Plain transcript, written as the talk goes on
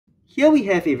Here we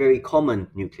have a very common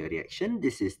nuclear reaction.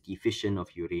 This is the fission of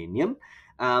uranium.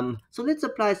 So let's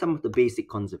apply some of the basic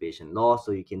conservation laws.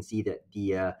 So you can see that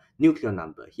the nuclear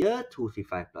number here,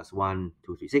 235 plus 1,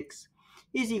 236,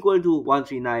 is equal to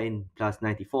 139 plus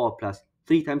 94 plus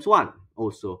 3 times 1,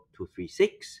 also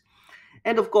 236.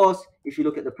 And of course, if you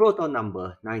look at the proton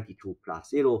number, 92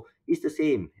 plus 0 is the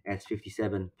same as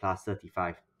 57 plus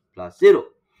 35 plus 0.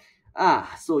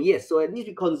 So yes, so at least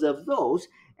we conserve those.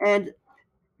 And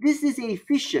this is a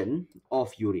fission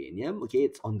of uranium. Okay,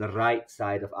 it's on the right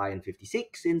side of iron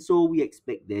 56, and so we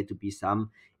expect there to be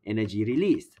some energy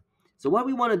released. So what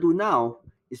we want to do now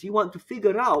is we want to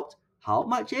figure out how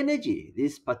much energy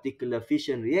this particular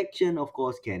fission reaction, of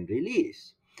course, can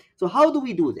release. So how do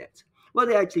we do that? Well,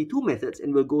 there are actually two methods,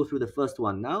 and we'll go through the first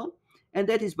one now, and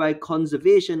that is by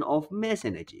conservation of mass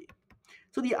energy.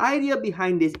 So the idea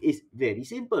behind this is very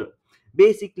simple.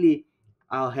 Basically,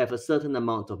 I'll have a certain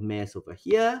amount of mass over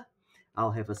here.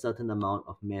 I'll have a certain amount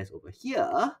of mass over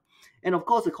here. And of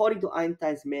course, according to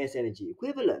Einstein's mass energy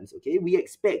equivalence, okay, we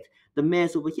expect the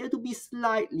mass over here to be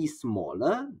slightly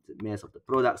smaller, the mass of the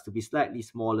products to be slightly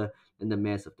smaller than the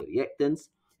mass of the reactants.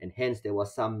 And hence, there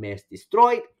was some mass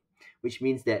destroyed, which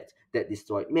means that that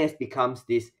destroyed mass becomes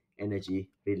this energy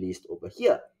released over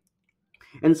here.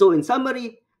 And so in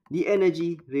summary, the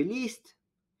energy released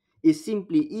is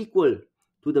simply equal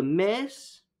to the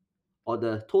mass or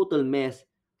the total mass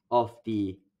of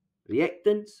the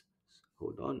reactants.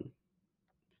 Hold on.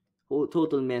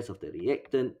 Total mass of the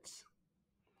reactants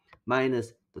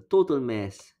minus the total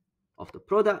mass of the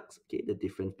products. Okay, the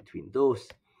difference between those.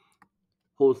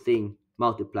 Whole thing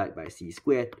multiplied by c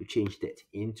squared to change that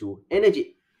into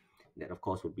energy. That, of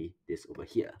course, would be this over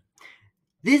here.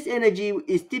 This energy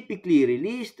is typically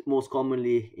released most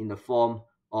commonly in the form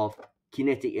of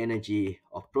kinetic energy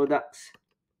of products,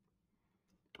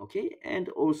 okay, and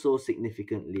also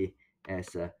significantly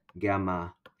as a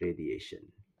gamma radiation.